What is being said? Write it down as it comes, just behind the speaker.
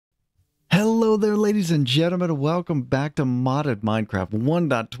Hello there, ladies and gentlemen. Welcome back to Modded Minecraft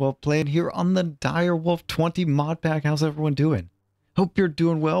 1.12 playing here on the DireWolf20 mod pack. How's everyone doing? Hope you're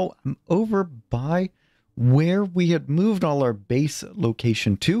doing well. I'm over by where we had moved all our base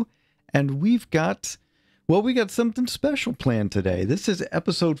location to, and we got something special planned today. This is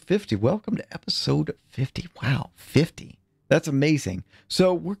episode 50. Welcome to episode 50. Wow, 50. That's amazing.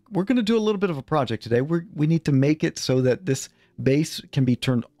 So we're going to do a little bit of a project today. We need to make it so that this base can be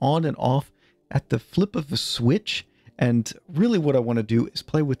turned on and off at the flip of a switch. And really what I want to do is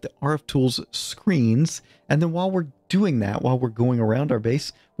play with the RFTools screens. And then while we're doing that, while we're going around our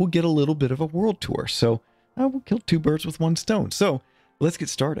base, we'll get a little bit of a world tour. So we'll kill two birds with one stone. So let's get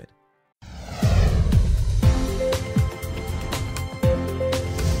started.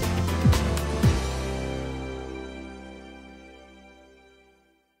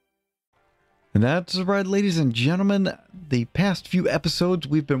 And that's right, ladies and gentlemen. The past few episodes,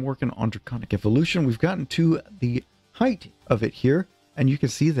 we've been working on Draconic Evolution. We've gotten to the height of it here, and you can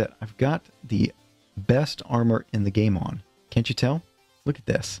see that I've got the best armor in the game on. Can't you tell? Look at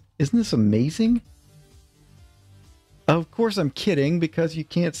this. Isn't this amazing? Of course, I'm kidding because you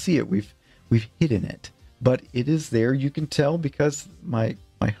can't see it. We've hidden it, but it is there. You can tell because my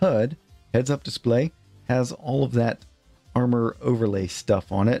HUD, heads-up display, has all of that armor overlay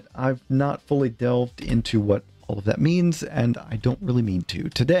stuff on it. I've not fully delved into what all of that means, and I don't really mean to.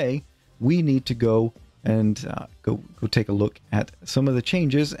 Today, we need to go and go take a look at some of the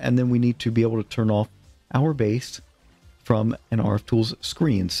changes, and then we need to be able to turn off our base from an RFTools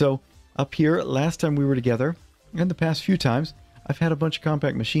screen. So up here, last time we were together, and the past few times, I've had a bunch of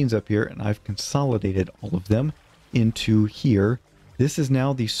compact machines up here, and I've consolidated all of them into here. This is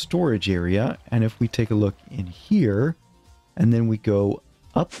now the storage area, and if we take a look in here, and then we go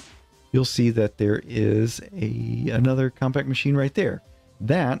up, you'll see that there is another compact machine right there.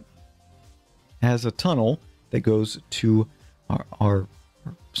 That has a tunnel that goes to our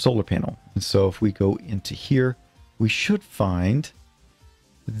solar panel. And so if we go into here, we should find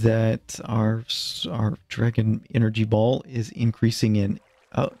that our dragon energy ball is increasing in...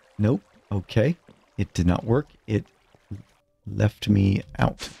 Oh, nope. Okay. It did not work. It left me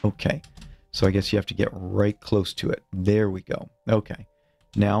out. Okay. So I guess you have to get right close to it. There we go. Okay.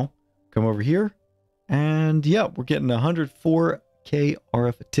 Now, come over here. And yeah, we're getting 104K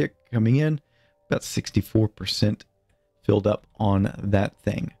RF a tick coming in. About 64% filled up on that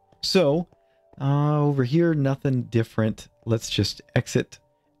thing. So, over here, nothing different. Let's just exit.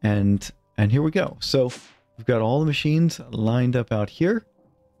 And here we go. So, we've got all the machines lined up out here.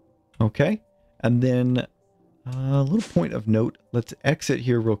 Okay. And then, a little point of note. Let's exit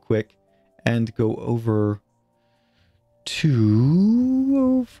here real quick and go over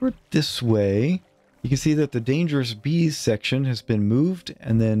this way. You can see that the dangerous bees section has been moved,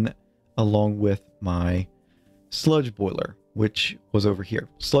 and then along with my sludge boiler, which was over here.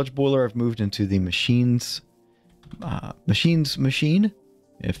 Sludge boiler I've moved into the machine,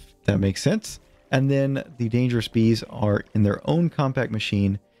 if that makes sense. And then the dangerous bees are in their own compact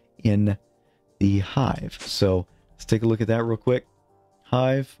machine in the hive. So let's take a look at that real quick.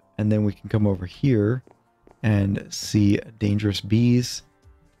 Hive. And then we can come over here and see dangerous bees.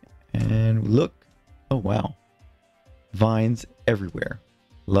 And look. Oh, wow. Vines everywhere.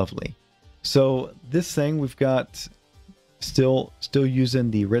 Lovely. So this thing we've got still using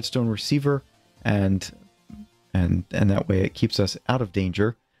the redstone receiver, and that way it keeps us out of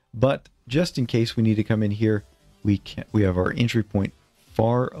danger. But just in case we need to come in here, we have our entry point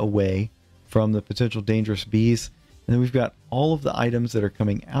far away from the potential dangerous bees. And then we've got all of the items that are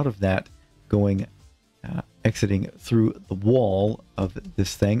coming out of that going, exiting through the wall of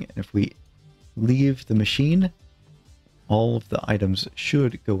this thing. And if we leave the machine, all of the items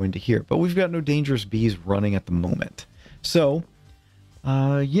should go into here. But we've got no dangerous bees running at the moment. So,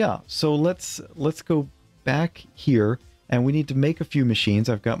 yeah. So let's go back here, and we need to make a few machines.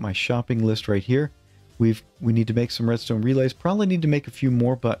 I've got my shopping list right here. We need to make some redstone relays. Probably need to make a few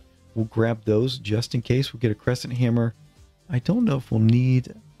more, but we'll grab those just in case. We'll get a crescent hammer. I don't know if we'll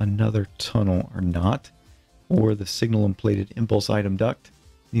need another tunnel or not, or the signal and plated impulse item duct.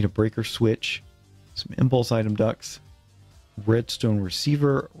 Need a breaker switch, some impulse item ducts, redstone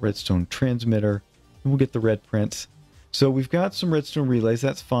receiver, redstone transmitter, and we'll get the red prints. So we've got some redstone relays.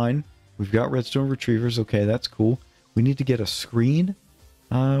 That's fine. We've got redstone retrievers. Okay, that's cool. We need to get a screen.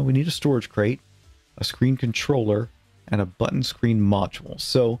 We need a storage crate, a screen controller, and a button screen module.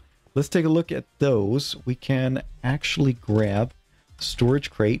 So let's take a look at those. We can actually grab the storage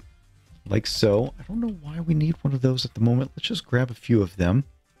crate like so. I don't know why we need one of those at the moment. Let's just grab a few of them.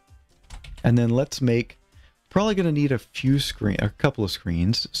 And then let's make, probably going to need a couple of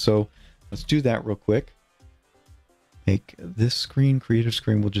screens. So let's do that real quick. Make this screen, creative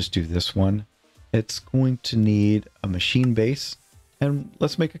screen. We'll just do this one. It's going to need a machine base, and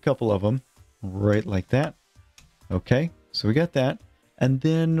let's make a couple of them right like that. Okay, so we got that. And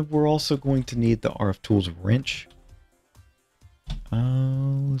then we're also going to need the RFTools wrench.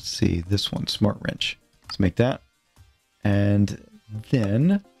 Let's see, this one, smart wrench. Let's make that. And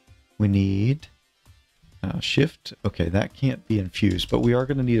then we need shift. Okay, that can't be infused, but we are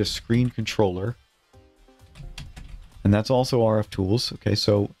going to need a screen controller. And that's also RFTools. Okay,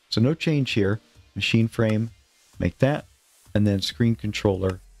 so no change here. Machine frame, make that. And then screen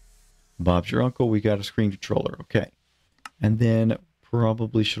controller. Bob's your uncle, we got a screen controller. Okay. And then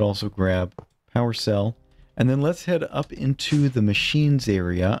probably should also grab power cell. And then let's head up into the machines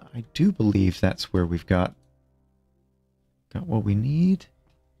area. I do believe that's where we've got what we need.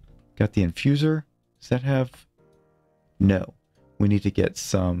 Got the infuser. Does that have? No. We need to get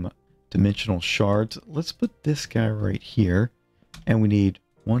some dimensional shards. Let's put this guy right here. And we need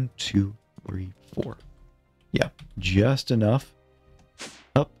 1, 2, 3, 4. Yeah, just enough.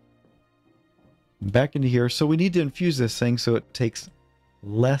 Up. Back into here. So we need to infuse this thing so it takes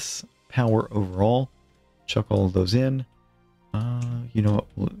less power overall. Chuck all of those in. You know what?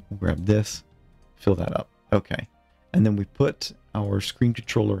 We'll grab this. Fill that up. Okay. And then we put our screen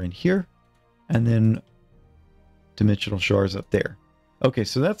controller in here. And then dimensional shards up there. Okay,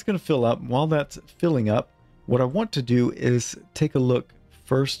 so that's going to fill up. While that's filling up, what I want to do is take a look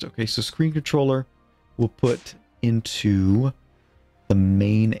first. Okay, so screen controller we'll put into the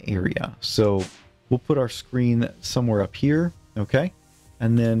main area. So we'll put our screen somewhere up here. Okay.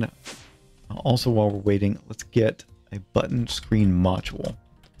 And then also while we're waiting, let's get a button screen module.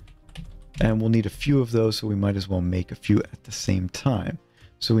 And we'll need a few of those, so we might as well make a few at the same time.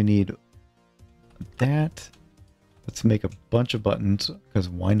 So we need that. Let's make a bunch of buttons, because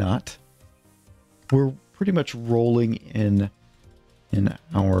why not? We're pretty much rolling in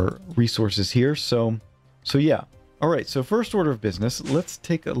our resources here. So yeah. All right, so first order of business, let's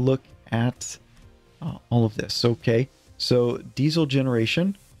take a look at all of this. Okay, so diesel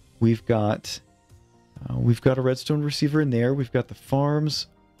generation. We've got a redstone receiver in there. We've got the farms,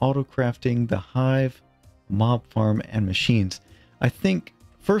 auto crafting, the hive, mob farm, and machines. I think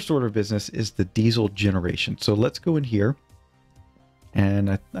first order of business is the diesel generation. So let's go in here. And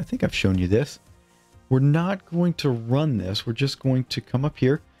I think I've shown you this. We're not going to run this. We're just going to come up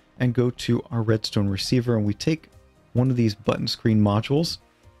here and go to our redstone receiver. And we take one of these button screen modules.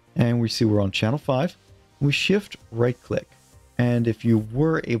 And we see we're on channel 5. We shift right click. And if you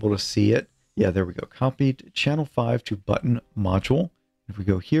were able to see it, yeah, there we go. Copied channel 5 to button module. If we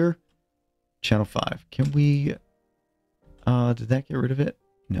go here, channel 5. Can we, did that get rid of it?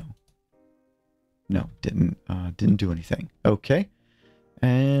 No. No, didn't do anything. Okay.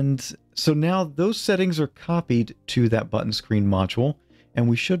 And so now those settings are copied to that button screen module. And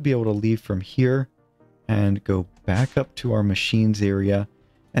we should be able to leave from here and go back up to our machines area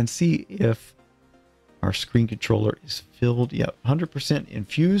and see if our screen controller is filled. Yeah, 100%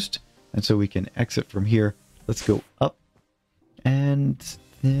 infused. And so we can exit from here. Let's go up. And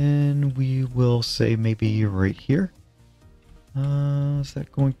then we will say maybe right here. Is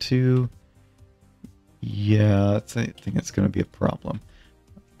that going to... Yeah, I think it's going to be a problem.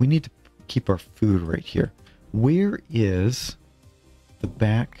 We need to keep our food right here. Where is the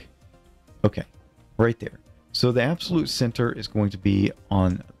back? Okay, right there. So the absolute center is going to be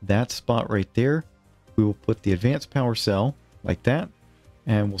on that spot right there. We will put the advanced power cell like that,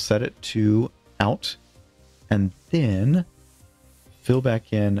 and we'll set it to out, and then fill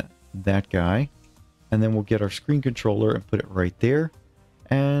back in that guy, and then we'll get our screen controller and put it right there.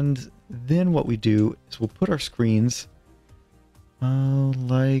 And then what we do is we'll put our screens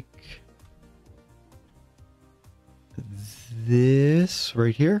like this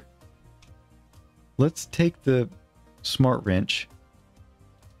right here. Let's take the smart wrench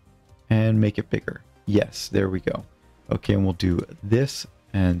and make it bigger. Yes, there we go. Okay, and we'll do this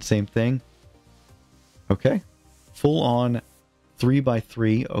and same thing. Okay, full on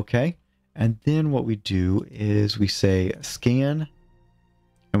 3x3. Okay, and then what we do is we say scan,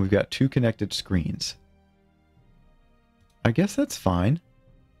 and we've got 2 connected screens. I guess that's fine.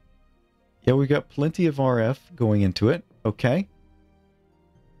 Yeah, we got plenty of RF going into it. Okay.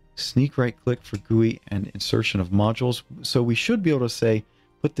 Sneak right click for GUI and insertion of modules. So we should be able to say,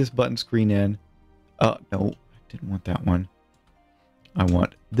 put this button screen in. No, I didn't want that one. I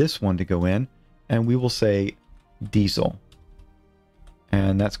want this one to go in, and we will say diesel.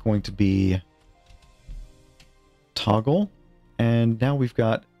 And that's going to be toggle. And now we've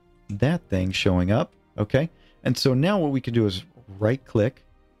got that thing showing up. Okay. And so now what we can do is right click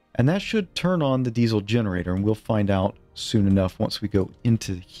And that should turn on the diesel generator, and we'll find out soon enough once we go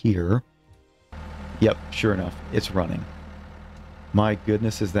into here. Yep, sure enough, it's running. My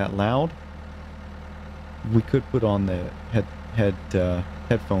goodness, is that loud? We could put on the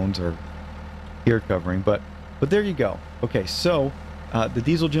headphones or ear covering, but there you go. Okay, so the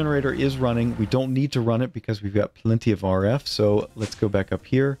diesel generator is running. We don't need to run it because we've got plenty of RF. So let's go back up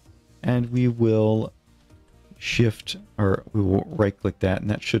here, and we will right click that, and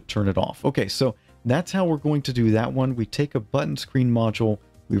that should turn it off. Okay, so that's how we're going to do that one. We take a button screen module,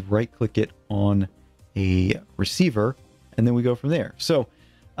 we right click it on a receiver, and then we go from there. So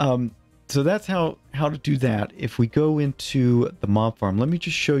so that's how to do that. If we go into the mob farm, let me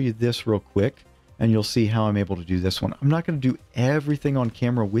just show you this real quick, and you'll see how I'm able to do this one. I'm not going to do everything on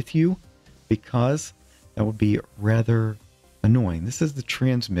camera with you because that would be rather annoying. This is the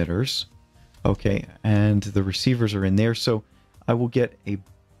transmitters. Okay, and the receivers are in there. So I will get a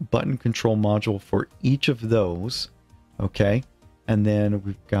button control module for each of those. Okay, and then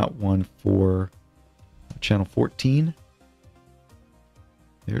we've got one for channel 14.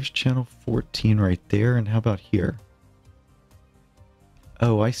 There's channel 14 right there. And how about here?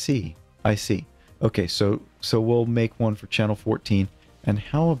 Oh, I see. I see. Okay, so we'll make one for channel 14. And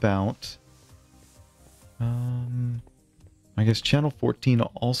how about I guess channel 14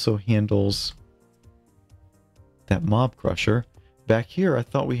 also handles that mob crusher. Back here, I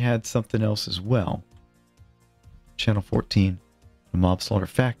thought we had something else as well. Channel 14, the mob slaughter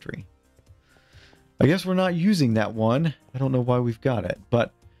factory. I guess we're not using that one. I don't know why we've got it,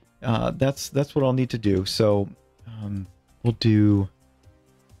 but that's what I'll need to do. So we'll do.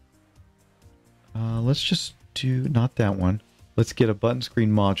 Let's just do not that one. Let's get a button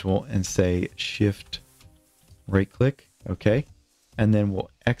screen module and say shift right click. Okay. And then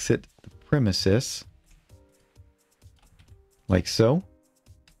we'll exit the premises like so.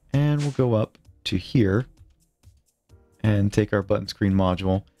 And we'll go up to here and take our button screen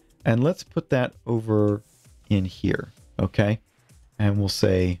module, and let's put that over in here. Okay. And we'll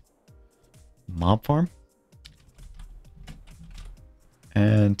say mob farm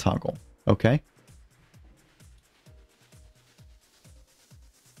and toggle. Okay.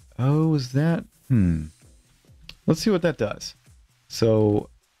 Oh, is that? Let's see what that does. So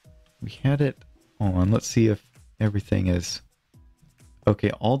we had it on. Let's see if everything is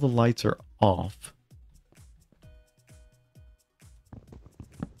okay. All the lights are off.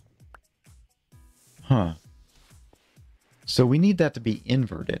 Huh. So we need that to be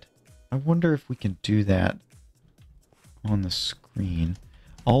inverted. I wonder if we can do that on the screen.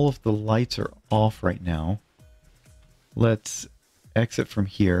 All of the lights are off right now. Let's exit from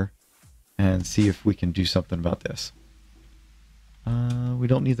here and see if we can do something about this. We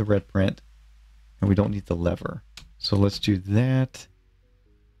don't need the red print, and we don't need the lever. So let's do that.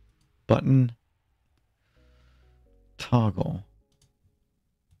 Button. Toggle.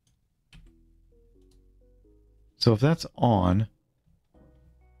 So if that's on,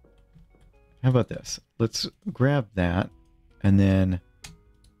 how about this? Let's grab that and then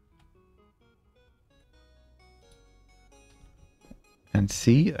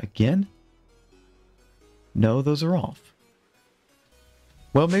see again. No, those are off.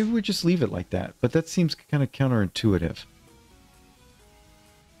 Well, maybe we just leave it like that, but that seems kind of counterintuitive.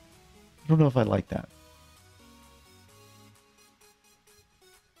 I don't know if I like that.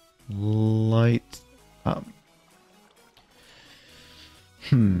 Light. I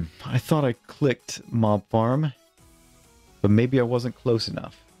thought I clicked mob farm, but maybe I wasn't close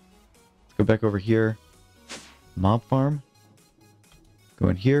enough. Let's go back over here. Mob farm. Go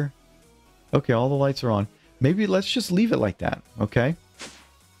in here. Okay, all the lights are on. Maybe let's just leave it like that, okay?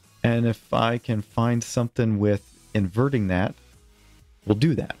 And if I can find something with inverting that, we'll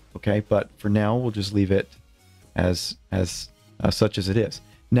do that, okay? But for now, we'll just leave it as such as it is.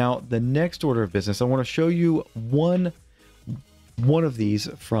 Now, the next order of business, I want to show you one of these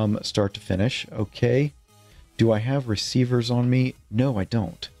from start to finish, okay? Do I have receivers on me? No, I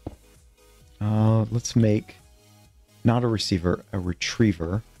don't. Let's make not a receiver, a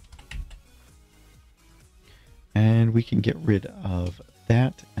retriever. And we can get rid of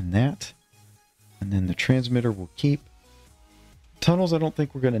that and that. And then the transmitter will keep. Tunnels I don't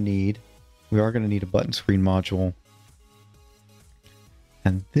think we're going to need. We are going to need a button screen module.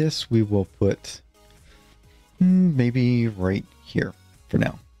 And this we will put maybe right here for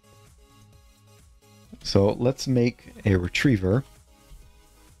now. So let's make a retriever.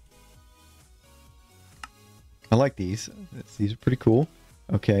 I like these. These are pretty cool.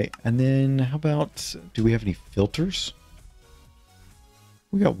 Okay, and then how about, do we have any filters?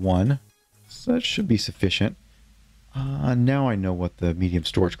 We got one, so that should be sufficient. Now I know what the medium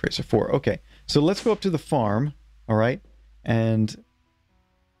storage crates are for. Okay, so let's go up to the farm, all right? And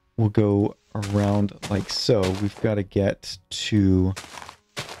we'll go around like so. We've got to get to...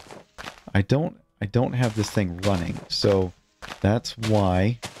 I don't have this thing running, so that's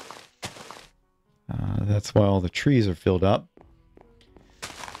why all the trees are filled up.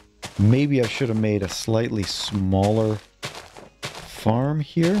 Maybe I should have made a slightly smaller farm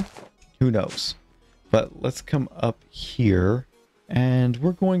here. Who knows? But let's come up here, and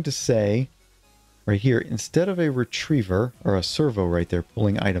we're going to say, right here, instead of a retriever, or a servo right there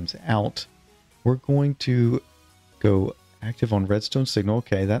pulling items out, we're going to go active on redstone signal.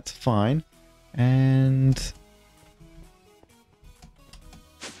 Okay, that's fine. And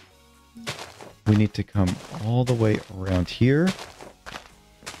we need to come all the way around here.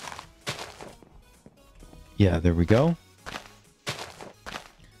 Yeah, there we go.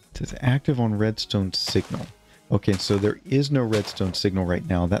 It says active on redstone signal. Okay, so there is no redstone signal right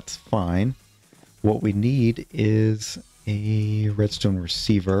now. That's fine. What we need is a redstone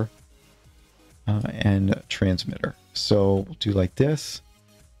receiver and a transmitter. So we'll do like this.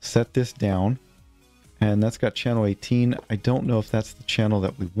 Set this down. And that's got channel 18. I don't know if that's the channel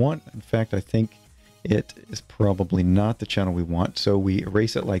that we want. In fact, I think it is probably not the channel we want. So we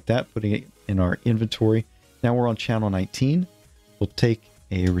erase it like that, putting it in our inventory. Now we're on channel 19. We'll take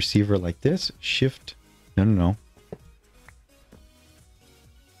a receiver like this, shift, no.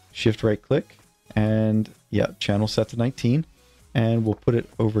 Shift right click, and yeah, channel set to 19. And we'll put it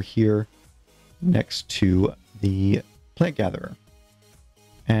over here next to the plant gatherer.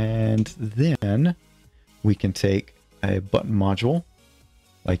 And then we can take a button module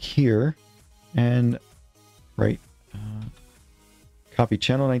like here and copy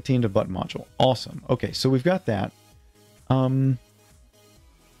channel 19 to button module. Awesome. Okay, so we've got that.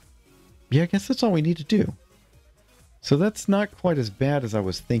 Yeah, I guess that's all we need to do. So that's not quite as bad as I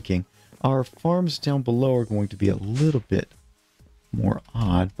was thinking. Our farms down below are going to be a little bit more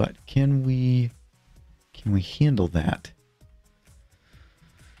odd, but can we handle that?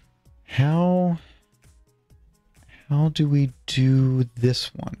 How do we do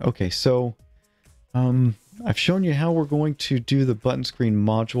this one? Okay, so I've shown you how we're going to do the button screen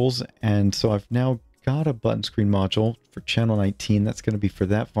modules, and so I've now got a button screen module for channel 19. That's going to be for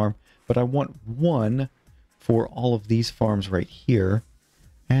that farm, but I want one for all of these farms right here,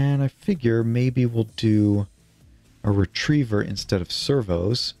 and I figure maybe we'll do a retriever instead of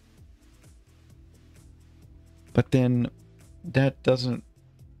servos, but then that doesn't...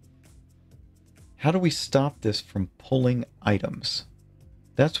 How do we stop this from pulling items?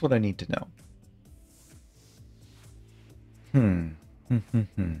 That's what I need to know.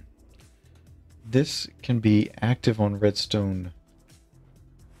 This can be active on redstone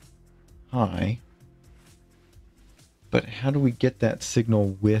high, but how do we get that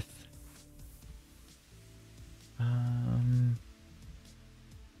signal with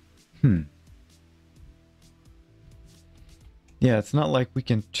yeah, it's not like we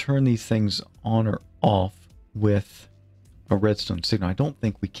can turn these things on or off with a redstone signal. I don't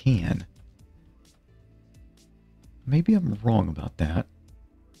think we can. Maybe I'm wrong about that.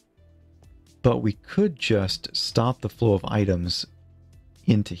 But we could just stop the flow of items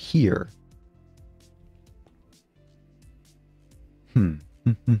into here.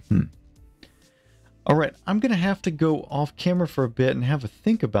 All right, I'm going to have to go off camera for a bit and have a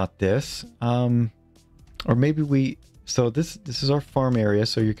think about this. Or maybe we... So this is our farm area,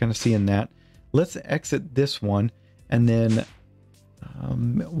 so you're kind of seeing that. Let's exit this one, and then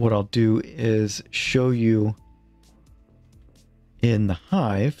what I'll do is show you in the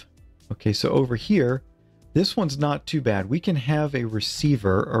hive. Okay, so over here, this one's not too bad. We can have a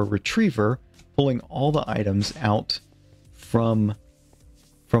receiver or retriever pulling all the items out from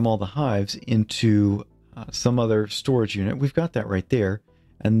all the hives into some other storage unit. We've got that right there,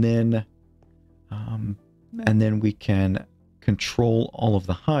 and then we can control all of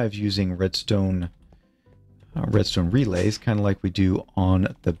the hives using redstone relays, kind of like we do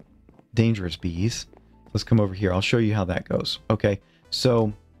on the dangerous bees. Let's come over here. I'll show you how that goes. Okay,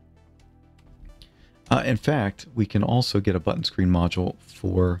 so in fact, we can also get a button screen module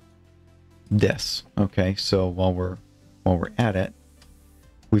for this. Okay, so while we're at it,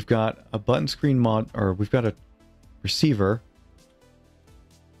 we've got a button screen we've got a receiver.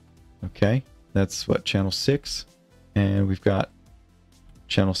 Okay, that's what, channel 6, and we've got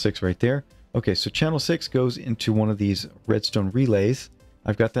channel 6 right there. Okay, so channel 6 goes into one of these redstone relays.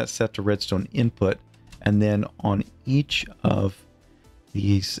 I've got that set to redstone input, and then on each of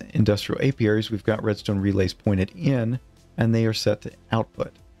these industrial apiaries, we've got redstone relays pointed in, and they are set to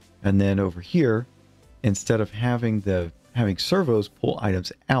output. And then over here, instead of having servos pull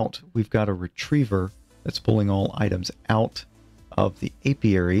items out, we've got a retriever that's pulling all items out of the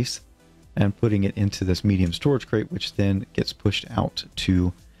apiaries and putting it into this medium storage crate, which then gets pushed out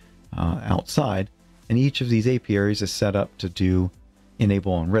to outside. And each of these apiaries is set up to do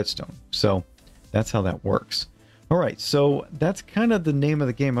enable on redstone. So that's how that works. All right, so that's kind of the name of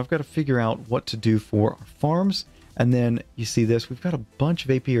the game. I've got to figure out what to do for our farms. And then you see this, we've got a bunch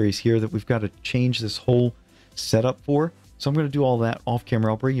of apiaries here that we've got to change this whole setup for. So I'm going to do all that off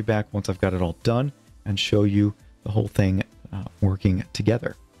camera. I'll bring you back once I've got it all done and show you the whole thing working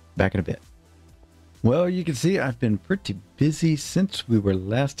together. Back in a bit. Well, you can see I've been pretty busy since we were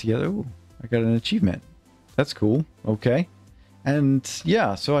last together. Ooh, I got an achievement. That's cool. Okay. And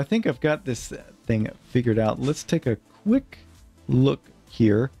yeah, so I think I've got this thing figured out. Let's take a quick look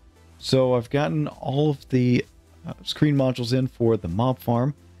here. So I've gotten all of the screen modules in for the mob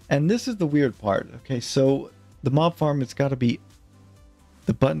farm. And this is the weird part. Okay, so the mob farm, the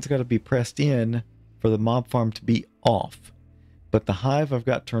button's got to be pressed in for the mob farm to be off. But the hive I've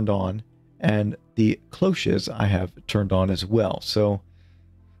got turned on, and the cloches I have turned on as well. So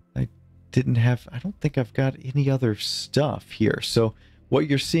I don't think I've got any other stuff here. So what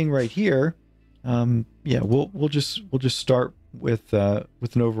you're seeing right here, yeah, we'll just start with an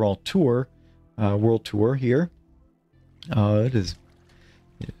overall tour, world tour here. It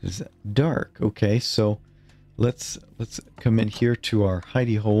is dark. Okay, so let's come in here to our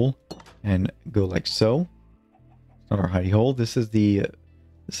hidey hole and go like so. It's not our hidey hole. This is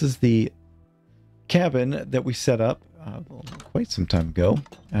the cabin that we set up quite some time ago,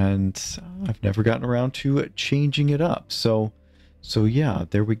 and I've never gotten around to changing it up. So yeah,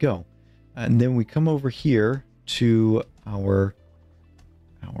 there we go. And then we come over here to our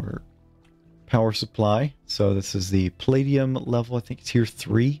power supply. So this is the palladium level. I think it's tier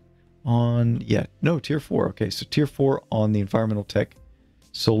 3 on, yeah, no, tier 4. Okay, so tier 4 on the environmental tech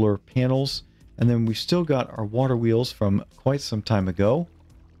solar panels. And then we've still got our water wheels from quite some time ago,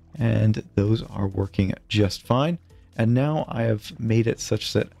 and those are working just fine. And now I have made it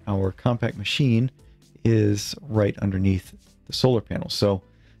such that our compact machine is right underneath the solar panel. So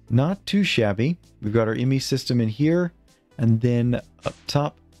not too shabby. We've got our ME system in here, and then up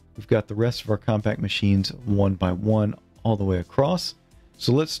top we've got the rest of our compact machines one by one all the way across.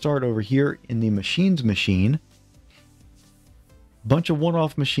 So let's start over here in the machines machine. Bunch of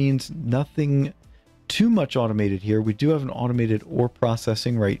one-off machines, nothing too much automated here. We do have an automated ore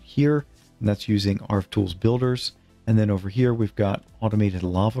processing right here, and that's using RFTools builders. And then over here we've got automated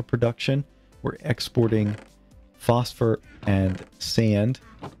lava production. We're exporting phosphor and sand,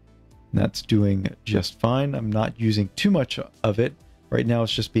 and that's doing just fine. I'm not using too much of it right now.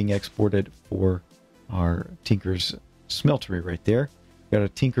 It's just being exported for our Tinker's smeltery right there. Got a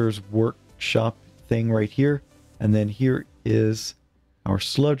Tinker's workshop thing right here, and then here is our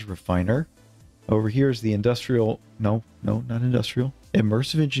sludge refiner. Over here is the industrial, no, not industrial,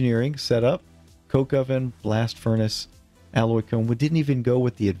 immersive engineering setup, coke oven, blast furnace, alloy cone. We didn't even go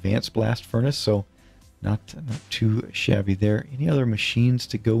with the advanced blast furnace, so not too shabby there. Any other machines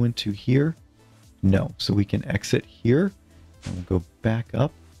to go into here? No, so we can exit here and we'll go back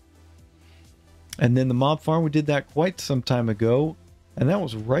up. And then the mob farm, we did that quite some time ago, and that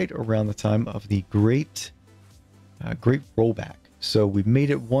was right around the time of the great rollback. So we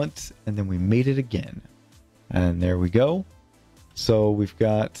made it once and then we made it again. And there we go. So we've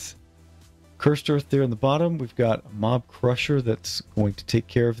got cursed earth there in the bottom. We've got a mob crusher that's going to take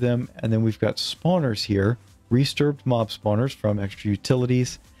care of them. And then we've got spawners here, resturbed mob spawners from extra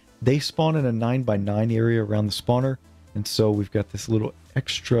utilities. They spawn in a 9x9 area around the spawner. And so we've got this little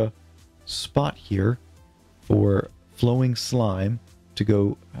extra spot here for flowing slime to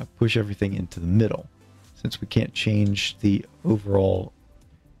go push everything into the middle. Since we can't change the overall,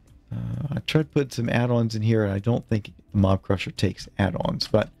 I tried putting some add-ons in here, and I don't think the Mob Crusher takes add-ons,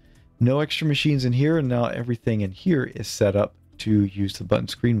 but no extra machines in here, and now everything in here is set up to use the button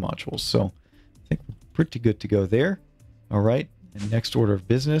screen modules. So I think we're pretty good to go there. All right, and next order of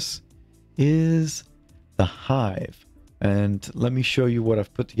business is the hive. And let me show you what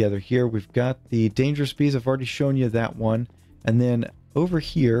I've put together here. We've got the dangerous bees. I've already shown you that one. And then over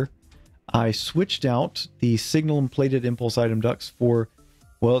here, I switched out the signal and plated impulse item ducts for,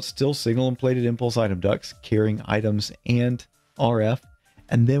 well, it's still signal and plated impulse item ducts carrying items and RF.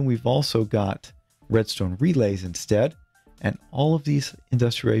 And then we've also got redstone relays instead. And all of these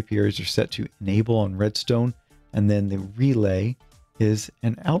industrial apiaries are set to enable on redstone. And then the relay is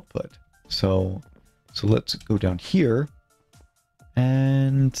an output. So let's go down here.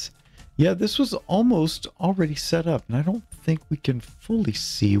 And yeah, this was almost already set up, and I don't think we can fully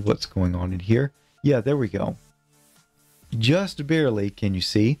see what's going on in here. Yeah, there we go. Just barely can you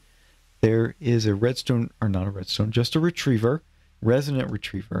see. There is a redstone, or not a redstone, just a retriever, resonant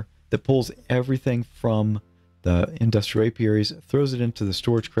retriever, that pulls everything from the industrial apiaries, throws it into the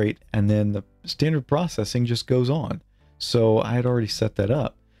storage crate, and then the standard processing just goes on. So I had already set that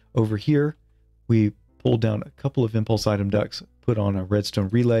up. Over here, we pulled down a couple of impulse item ducts, put on a redstone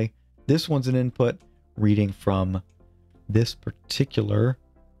relay. This one's an input reading from this particular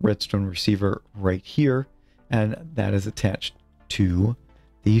redstone receiver right here, and that is attached to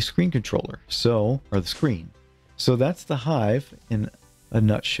the screen controller, or the screen. So that's the hive in a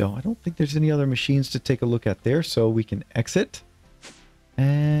nutshell. I don't think there's any other machines to take a look at there, so we can exit.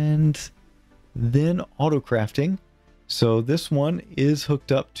 And then auto crafting. So this one is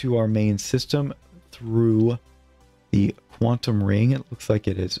hooked up to our main system through the quantum ring. It looks like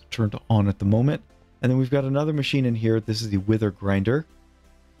it is turned on at the moment. And then we've got another machine in here. This is the wither grinder.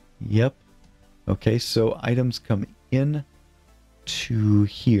 Yep. Okay, so items come in to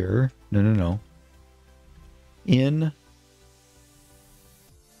here. No. In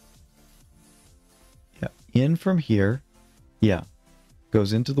from here. Yeah.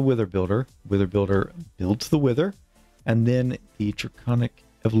 Goes into the wither builder. Wither builder builds the wither. And then the draconic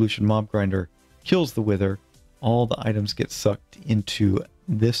evolution mob grinder kills the wither. All the items get sucked into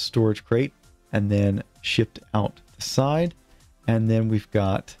this storage crate and then shipped out the side. And then we've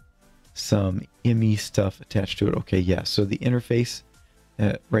got some ME stuff attached to it. Okay, yeah. So the interface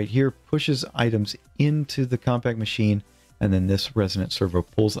right here pushes items into the compact machine, and then this resonant servo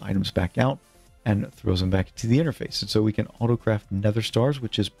pulls the items back out and throws them back into the interface. And so we can auto-craft nether stars,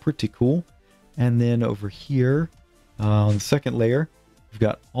 which is pretty cool. And then over here on the second layer, we've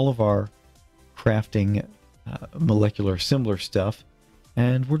got all of our crafting molecular assembler stuff.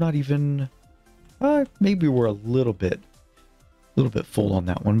 And we're not even, maybe we're a little bit full on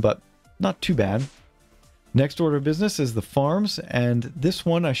that one, but not too bad. Next order of business is the farms. And this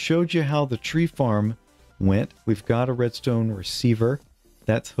one, I showed you how the tree farm went. We've got a redstone receiver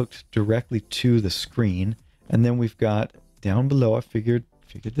that's hooked directly to the screen. And then we've got down below, I figured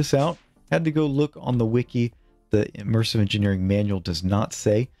this out. Had to go look on the wiki. The immersive engineering manual does not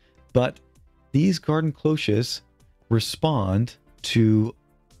say, but these garden cloches respond to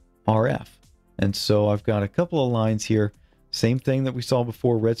RF. And so I've got a couple of lines here. Same thing that we saw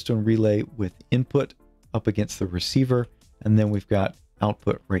before, redstone relay with input up against the receiver. And then we've got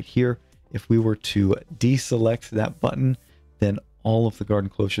output right here. If we were to deselect that button, then all of the garden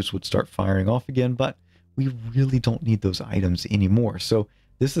cloches would start firing off again, but we really don't need those items anymore. So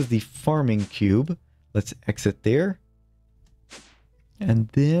this is the farming cube. Let's exit there. And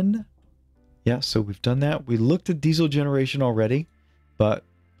then, yeah, so we've done that. We looked at diesel generation already, but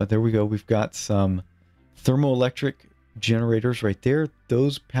there we go. We've got some thermoelectric generators right there.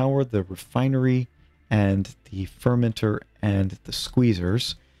 Those power the refinery and the fermenter and the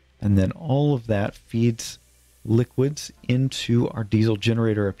squeezers. And then all of that feeds liquids into our diesel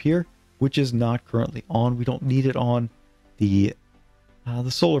generator up here, which is not currently on. We don't need it on. The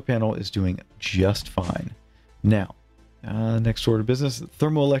solar panel is doing just fine. Now, next order of business,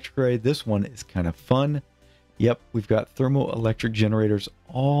 thermoelectric array. This one is kind of fun. Yep, we've got thermoelectric generators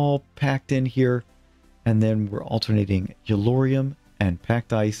all packed in here. And then we're alternating yellorium and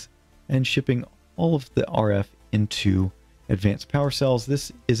packed ice and shipping all of the RF into advanced power cells.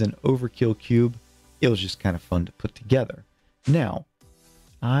 This is an overkill cube. It was just kind of fun to put together. Now,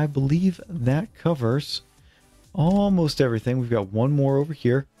 I believe that covers almost everything. We've got one more over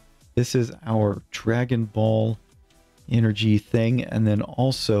here. This is our Dragon Ball energy thing, and then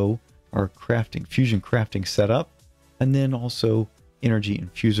also our fusion crafting setup, and then also energy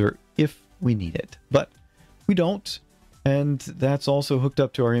infuser if we need it, but we don't. And that's also hooked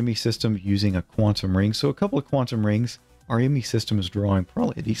up to our ME system using a quantum ring. So a couple of quantum rings. Our ME system is drawing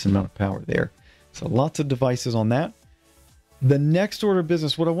probably a decent amount of power there. So lots of devices on that. The next order of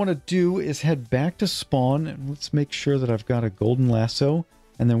business, what I want to do is head back to spawn, and let's make sure that I've got a golden lasso,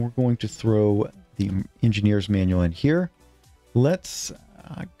 and then we're going to throw the engineer's manual in here. Let's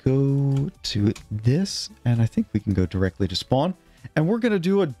go to this, and I think we can go directly to spawn. And we're going to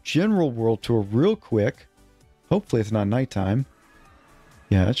do a general world tour real quick. Hopefully it's not nighttime.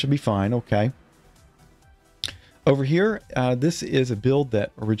 Yeah, it should be fine. Okay. Over here, this is a build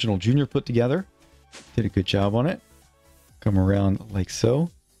that Original Junior put together. Did a good job on it. Come around like so.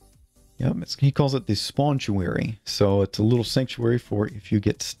 Yep, he calls it the Spawnuary. So it's a little sanctuary for if you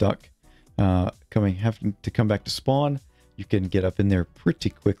get stuck having to come back to spawn. You can get up in there pretty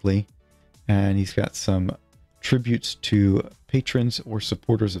quickly. And he's got some tributes to patrons or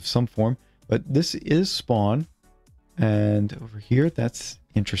supporters of some form. But this is spawn. And over here, that's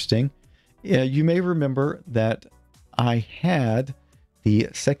interesting. Yeah, you may remember that I had the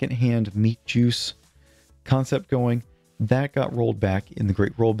secondhand meat juice concept going. That got rolled back in the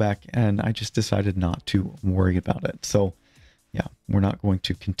Great Rollback, and I just decided not to worry about it. So yeah, we're not going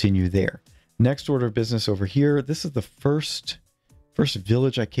to continue there. Next order of business over here. This is the first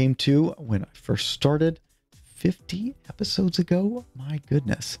village I came to when I first started 50 episodes ago. My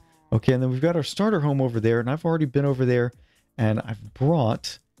goodness. Okay, and then we've got our starter home over there, and I've already been over there, and I've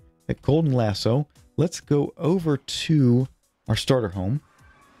brought a golden lasso. Let's go over to our starter home.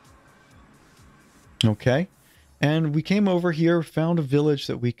 Okay, and we came over here, found a village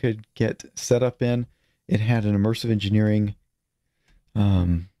that we could get set up in. It had an immersive engineering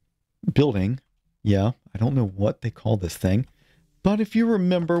building. Yeah, I don't know what they call this thing. But if you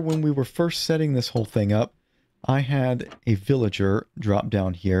remember when we were first setting this whole thing up, I had a villager drop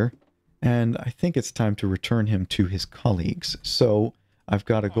down here, and I think it's time to return him to his colleagues. So I've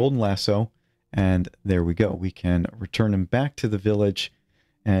got a golden lasso, and there we go. We can return him back to the village,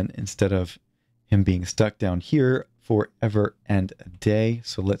 and instead of him being stuck down here forever and a day.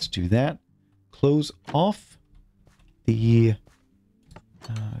 So let's do that. Close off the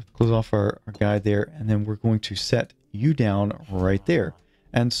our guy there, and then we're going to set you down right there.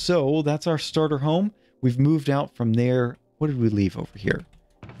 And so that's our starter home. We've moved out from there. What did we leave over here?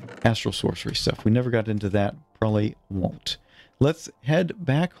 Astral sorcery stuff. We never got into that. Probably won't. Let's head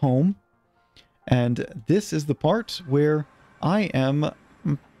back home. And this is the part where I am,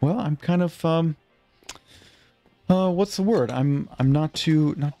 well, I'm kind of, what's the word? I'm not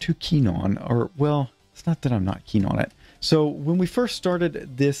too keen on, or, well, it's not that I'm not keen on it. So when we first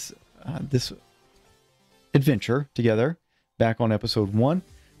started this adventure together back on episode 1,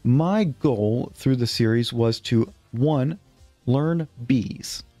 my goal through the series was to 1, learn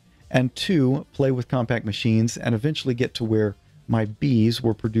bees, and 2, play with compact machines and eventually get to where my bees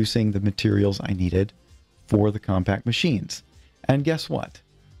were producing the materials I needed for the compact machines. And guess what?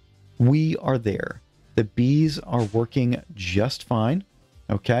 We are there. The bees are working just fine.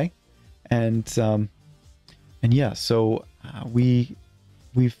 Okay. And yeah, so we've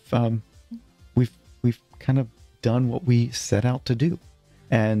kind of done what we set out to do.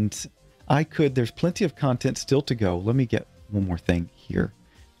 And there's plenty of content still to go. Let me get one more thing here.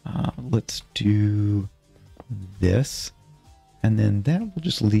 Let's do this, and then that we'll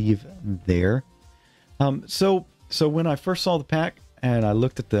just leave there. So when I first saw the pack and I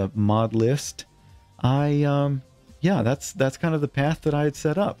looked at the mod list, yeah, that's kind of the path that I had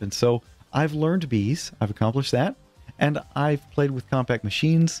set up. And so I've learned bees, I've accomplished that, and I've played with compact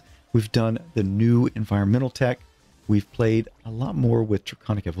machines. We've done the new environmental tech. We've played a lot more with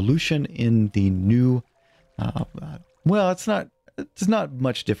Draconic Evolution in the new, well, it's not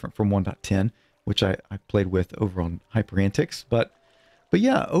much different from 1.10, which I played with over on Hyperantics. But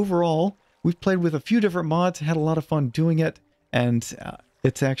yeah, overall, we've played with a few different mods, had a lot of fun doing it, and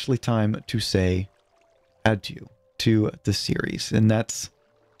it's actually time to say adieu to the series. And that's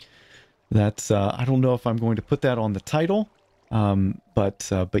I don't know if I'm going to put that on the title,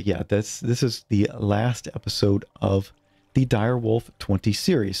 but yeah, this is the last episode of the DireWolf20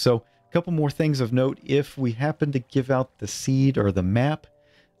 series. So a couple more things of note. If we happen to give out the seed or the map,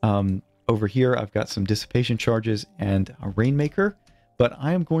 over here I've got some dissipation charges and a rainmaker, but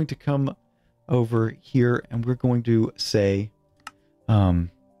I am going to come over here and we're going to say we're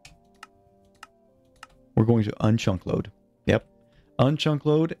going to unchunk load. Yep, unchunk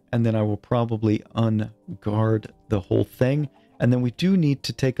load, and then I will probably unguard the whole thing. And then we do need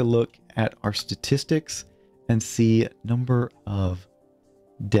to take a look at our statistics and see number of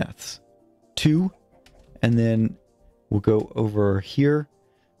deaths. 2. And then we'll go over here.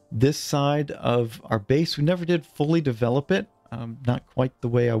 This side of our base, we never did fully develop it. Not quite the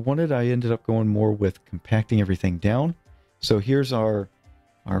way I wanted. I ended up going more with compacting everything down. So here's our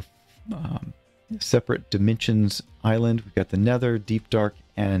separate dimensions island. We've got the nether, deep dark,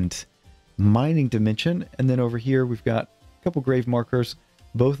 and mining dimension. And then over here we've got a couple grave markers.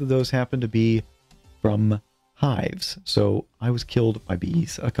 Both of those happen to be from hives. So I was killed by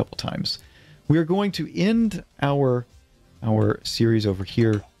bees a couple times. We are going to end our series over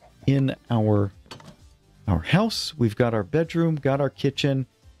here in our house. We've got our bedroom, got our kitchen,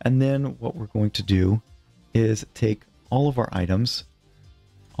 and then what we're going to do is take all of our items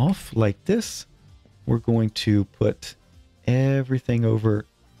off like this. We're going to put everything over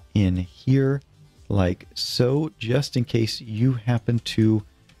in here like so, just in case you happen to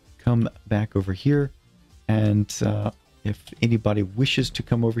come back over here. And if anybody wishes to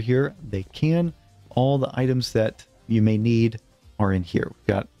come over here, they can. All the items that you may need are in here. We've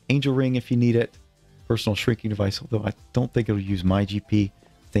got angel ring if you need it, personal shrinking device, although I don't think it'll use my GP.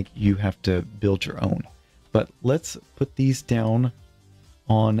 think you have to build your own. But let's put these down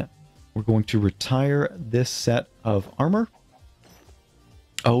on, we're going to retire this set of armor.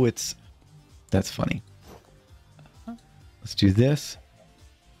 Oh, that's funny. Let's do this.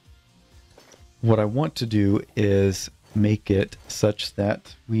 What I want to do is make it such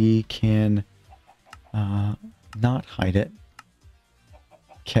that we can not hide it.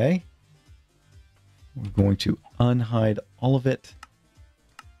 Okay. We're going to unhide all of it.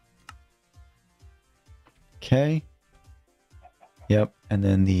 Okay. Yep. And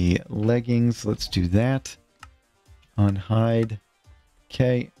then the leggings, let's do that. Unhide.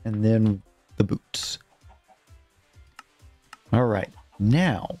 Okay. And then the boots. All right.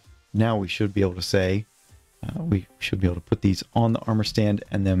 Now we should be able to say, we should be able to put these on the armor stand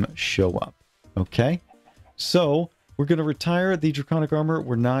and them show up. Okay. So we're going to retire the Draconic armor.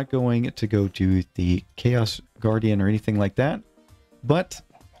 We're not going to go do the Chaos Guardian or anything like that. But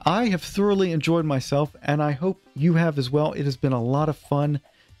I have thoroughly enjoyed myself, and I hope you have as well. It has been a lot of fun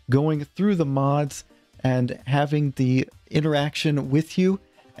going through the mods and having the interaction with you.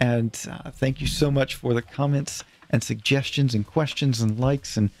 And thank you so much for the comments and suggestions and questions and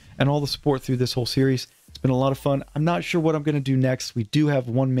likes and all the support through this whole series. It's been a lot of fun. I'm not sure what I'm going to do next. We do have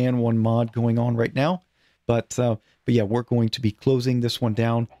one man, one mod going on right now. But yeah, we're going to be closing this one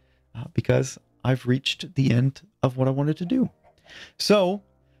down because I've reached the end of what I wanted to do. So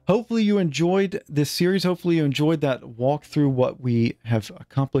hopefully you enjoyed this series. Hopefully you enjoyed that walk through what we have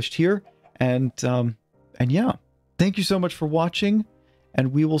accomplished here. And yeah, thank you so much for watching,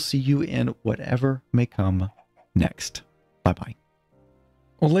 and we will see you in whatever may come next. Bye-bye.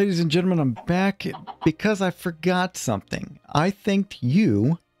 Well, ladies and gentlemen, I'm back because I forgot something. I thanked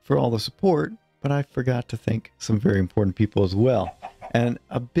you for all the support, but I forgot to thank some very important people as well. And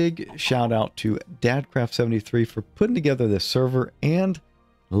a big shout out to Dadcraft73 for putting together this server and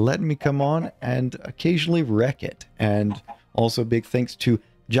letting me come on and occasionally wreck it. And also big thanks to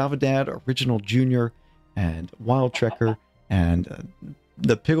JavaDad, Original Jr., and Wild Trekker, and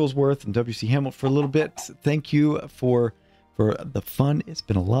the Pigglesworth and WC Hamilton for a little bit. Thank you for the fun. It's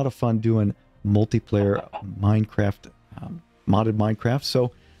been a lot of fun doing multiplayer Minecraft, modded Minecraft.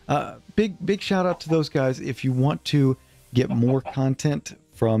 So big shout out to those guys. If you want to get more content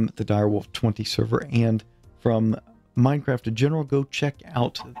from the DireWolf20 server and from Minecraft in general, go check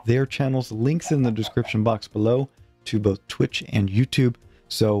out their channels. Links in the description box below to both Twitch and YouTube.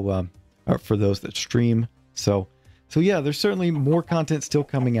 So for those that stream. So yeah, there's certainly more content still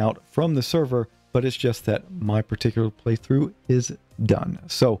coming out from the server, but it's just that my particular playthrough is done.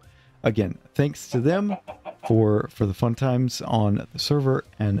 So again, thanks to them for the fun times on the server,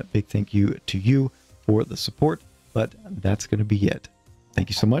 and a big thank you to you for the support. But that's going to be it. Thank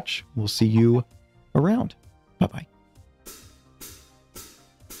you so much. We'll see you around. Bye-bye.